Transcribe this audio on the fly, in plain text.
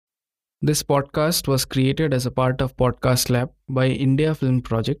This podcast was created as a part of Podcast Lab by India Film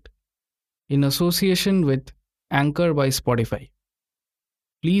Project in association with Anchor by Spotify.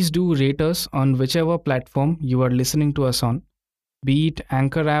 Please do rate us on whichever platform you are listening to us on, be it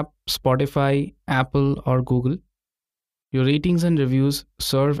Anchor app, Spotify, Apple, or Google. Your ratings and reviews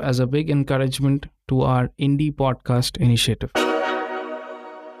serve as a big encouragement to our indie podcast initiative.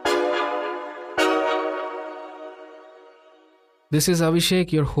 This is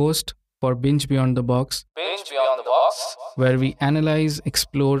Abhishek, your host for Binge Beyond the Box, where we analyze,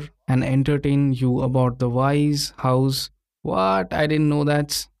 explore, and entertain you about the whys, hows, what I didn't know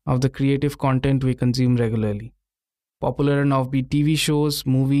that's of the creative content we consume regularly. Popular and offbeat TV shows,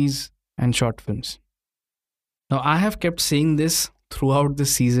 movies, and short films. Now, I have kept saying this throughout the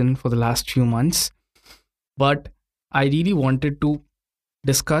season for the last few months, but I really wanted to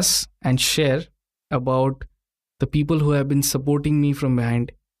discuss and share about the people who have been supporting me from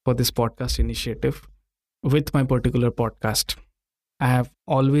behind for this podcast initiative with my particular podcast. I have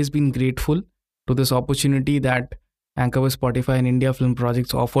always been grateful to this opportunity that Anchor by Spotify and India Film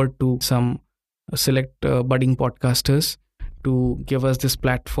Projects offered to some select budding podcasters to give us this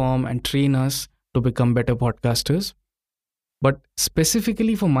platform and train us to become better podcasters. But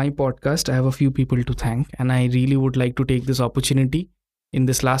specifically for my podcast, I have a few people to thank, and I really would like to take this opportunity in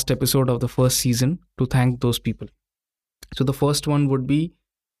this last episode of the first season to thank those people. So the first one would be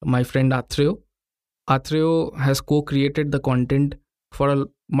my friend Atreyo. Atreyo has co-created the content for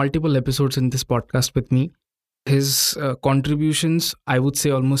multiple episodes in this podcast with me. His contributions, I would say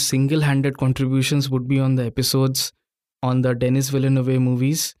almost single-handed contributions, would be on the episodes on the Denis Villeneuve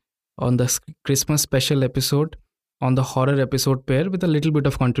movies, on the Christmas special episode, on the horror episode pair, with a little bit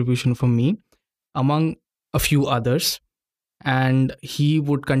of contribution from me, among a few others. And he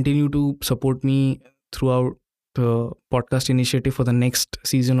would continue to support me throughout the podcast initiative for the next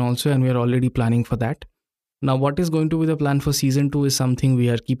season also, and we are already planning for that. Now, what is going to be the plan for season 2 is something we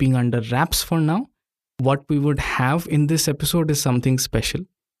are keeping under wraps for now. What we would have in this episode is something special.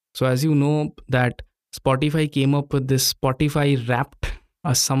 So as you know that Spotify came up with this Spotify Wrapped,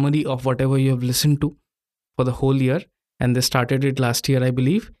 a summary of whatever you have listened to for the whole year, and they started it last year, I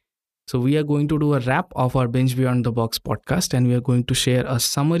believe. So we are going to do a wrap of our Binge Beyond the Box podcast, and we are going to share a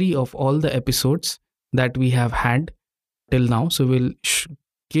summary of all the episodes that we have had till now. So we'll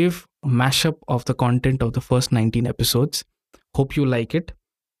give a mashup of the content of the first 19 episodes. Hope you like it.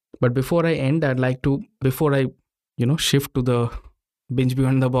 But before I end, I'd like to, before I, shift to the Binge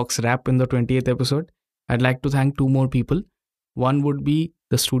Beyond the Box wrap in the 20th episode, I'd like to thank two more people. One would be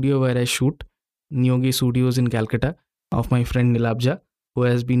the studio where I shoot, Nyogi Studios in Calcutta, of my friend Nilabja, who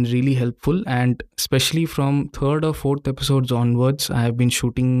has been really helpful, and especially from third or fourth episodes onwards, I have been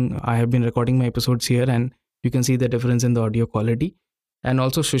recording my episodes here, and you can see the difference in the audio quality. And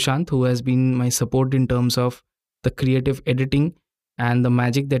also Sushant, who has been my support in terms of the creative editing and the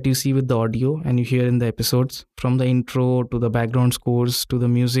magic that you see with the audio and you hear in the episodes, from the intro to the background scores to the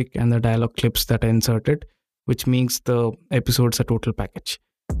music and the dialogue clips that I inserted, which makes the episodes a total package.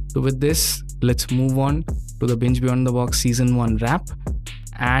 So with this, let's move on to the Binge Beyond the Box Season 1 wrap,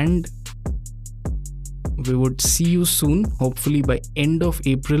 and we would see you soon. Hopefully by end of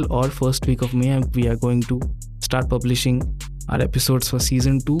April or first week of May, we are going to start publishing our episodes for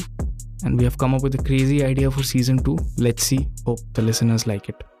Season 2, and we have come up with a crazy idea for Season 2. Let's see. Hope the listeners like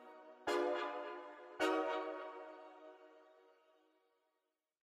it.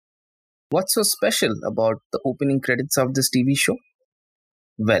 What's so special about the opening credits of this TV show?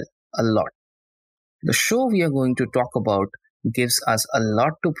 Well, a lot. The show we are going to talk about gives us a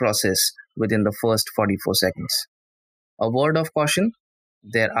lot to process within the first 44 seconds. A word of caution,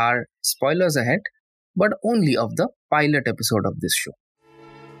 there are spoilers ahead, but only of the pilot episode of this show.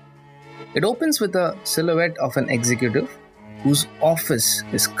 It opens with a silhouette of an executive whose office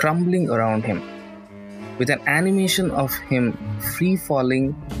is crumbling around him, with an animation of him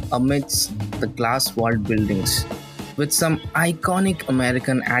free-falling amidst the glass-walled buildings, with some iconic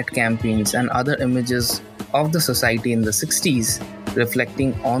American ad campaigns and other images of the society in the 60s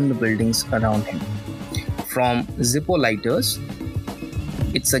reflecting on the buildings around him. From Zippo lighters,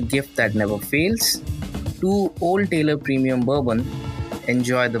 It's a Gift That Never Fails, to Old Taylor Premium Bourbon,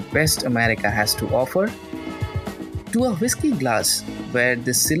 Enjoy the Best America Has to Offer, to a whiskey glass where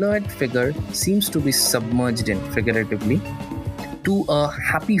the silhouette figure seems to be submerged in, figuratively, to a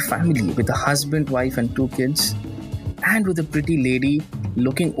happy family with a husband, wife and 2 kids, and with a pretty lady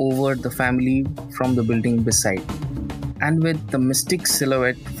looking over the family from the building beside, and with the mystic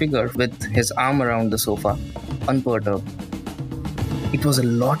silhouette figure with his arm around the sofa, unperturbed. It was a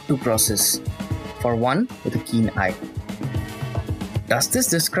lot to process for one with a keen eye. Does this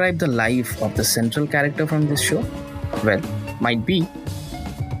describe the life of the central character from this show? Well, might be.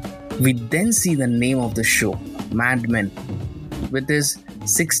 We then see the name of the show, Mad Men, with his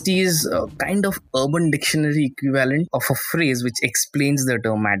 60s kind of urban dictionary equivalent of a phrase which explains the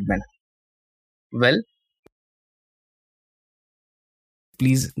term madman. Well,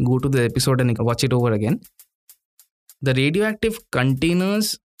 please go to the episode and watch it over again. The radioactive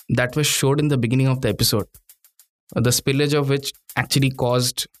containers that were showed in the beginning of the episode, the spillage of which actually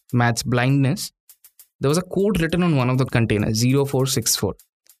caused Matt's blindness, there was a code written on one of the containers, 0464.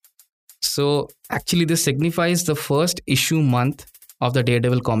 So actually this signifies the first issue month of the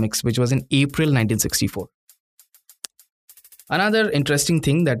Daredevil comics, which was in April 1964. Another interesting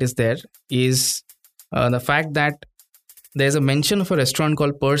thing that is there is the fact that there's a mention of a restaurant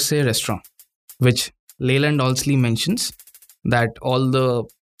called Per Se Restaurant, which Leyland Owlsley mentions that all the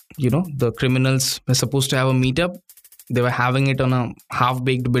criminals were supposed to have a meetup. They were having it on a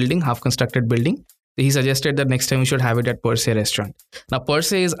half-baked building, half-constructed building. He suggested that next time we should have it at Per Se Restaurant. Now, Per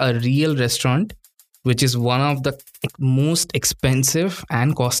Se is a real restaurant, which is one of the most expensive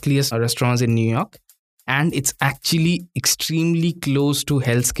and costliest restaurants in New York. And it's actually extremely close to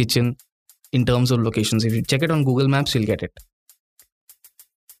Hell's Kitchen in terms of locations. If you check it on Google Maps, you'll get it.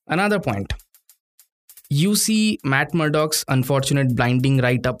 Another point. You see Matt Murdock's unfortunate blinding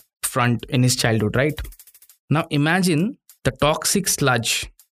right up front in his childhood, right? Now imagine the toxic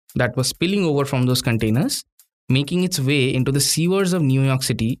sludge that was spilling over from those containers, making its way into the sewers of New York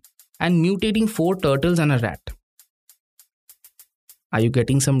City and mutating 4 turtles and a rat. Are you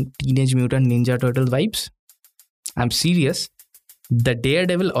getting some Teenage Mutant Ninja Turtle vibes? I'm serious. The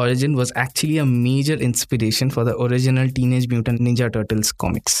Daredevil origin was actually a major inspiration for the original Teenage Mutant Ninja Turtles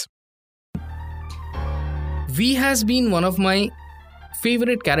comics. V has been one of my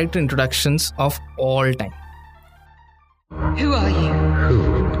favorite character introductions of all time. Who are you?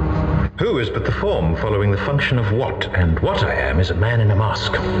 Who is but the form following the function of what, and what I am is a man in a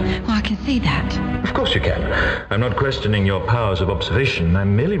mask. Well, I can see that. Of course you can. I'm not questioning your powers of observation.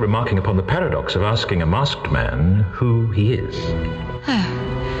 I'm merely remarking upon the paradox of asking a masked man who he is.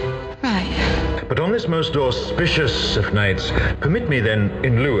 Oh, right. But on this most auspicious of nights, permit me then,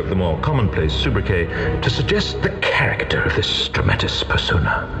 in lieu of the more commonplace sobriquet, to suggest the character of this dramatis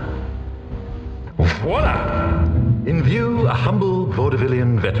persona. Voila! In view, a humble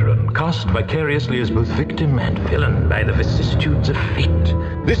vaudevillian veteran, cast vicariously as both victim and villain by the vicissitudes of fate.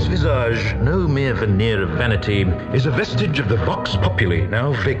 This visage, no mere veneer of vanity, is a vestige of the vox populi,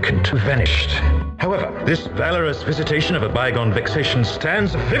 now vacant, vanished. However, this valorous visitation of a bygone vexation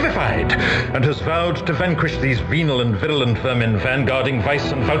stands vivified, and has vowed to vanquish these venal and virulent vermin, vanguarding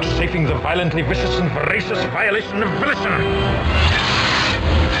vice and vouchsafing the violently vicious and voracious violation of volition.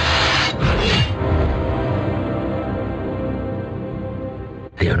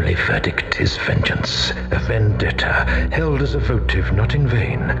 The only verdict is vengeance, a vendetta, held as a votive not in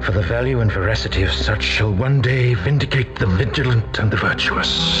vain, for the value and veracity of such shall one day vindicate the vigilant and the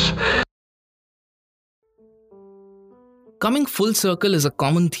virtuous. Coming full circle is a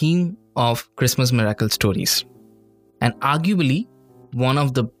common theme of Christmas miracle stories, and arguably one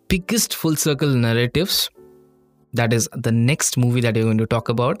of the biggest full circle narratives, that is the next movie that you're going to talk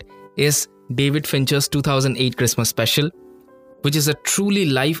about, is David Fincher's 2008 Christmas special, which is a truly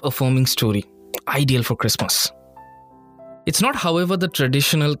life-affirming story, ideal for Christmas. It's not, however, the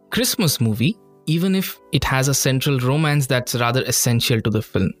traditional Christmas movie, even if it has a central romance that's rather essential to the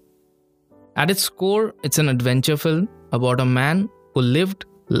film. At its core, it's an adventure film about a man who lived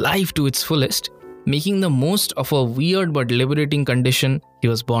life to its fullest, making the most of a weird but liberating condition he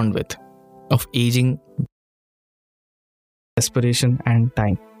was born with, of aging, desperation, and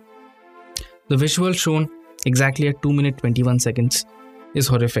time. The visual shown exactly at 2 minutes 21 seconds is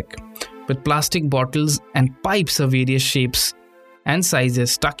horrific, with plastic bottles and pipes of various shapes and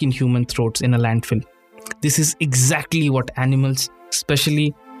sizes stuck in human throats in a landfill. This is exactly what animals,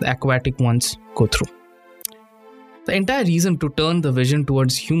 especially the aquatic ones, go through. The entire reason to turn the vision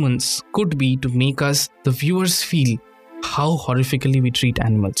towards humans could be to make us, the viewers, feel how horrifically we treat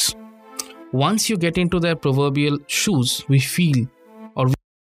animals. Once you get into their proverbial shoes, we feel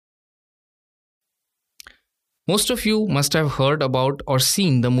Most of you must have heard about or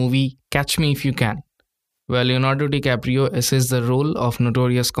seen the movie Catch Me If You Can, where Leonardo DiCaprio assists the role of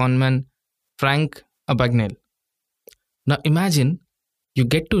notorious conman Frank Abagnale. Now imagine you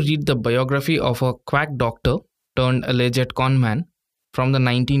get to read the biography of a quack doctor turned alleged conman from the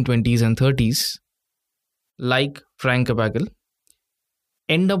 1920s and 30s, like Frank Abagnale,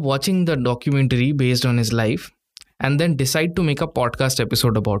 end up watching the documentary based on his life, and then decide to make a podcast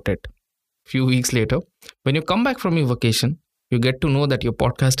episode about it. Few weeks later, when you come back from your vacation, you get to know that your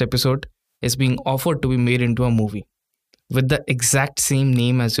podcast episode is being offered to be made into a movie with the exact same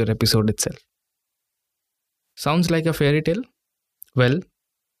name as your episode itself. Sounds like a fairy tale? Well,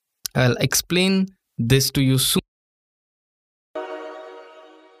 I'll explain this to you soon.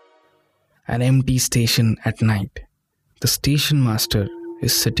 An empty station at night. The station master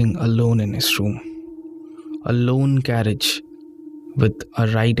is sitting alone in his room. A lone carriage with a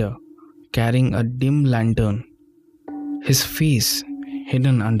rider carrying a dim lantern, his face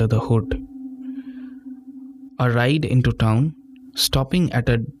hidden under the hood. A ride into town, stopping at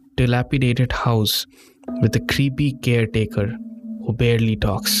a dilapidated house with a creepy caretaker who barely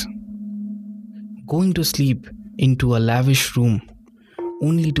talks. Going to sleep into a lavish room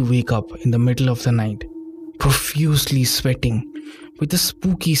only to wake up in the middle of the night, profusely sweating with a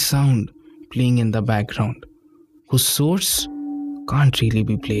spooky sound playing in the background, whose source can't really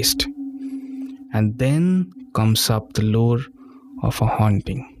be placed. And then comes up the lore of a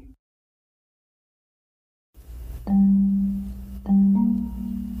haunting.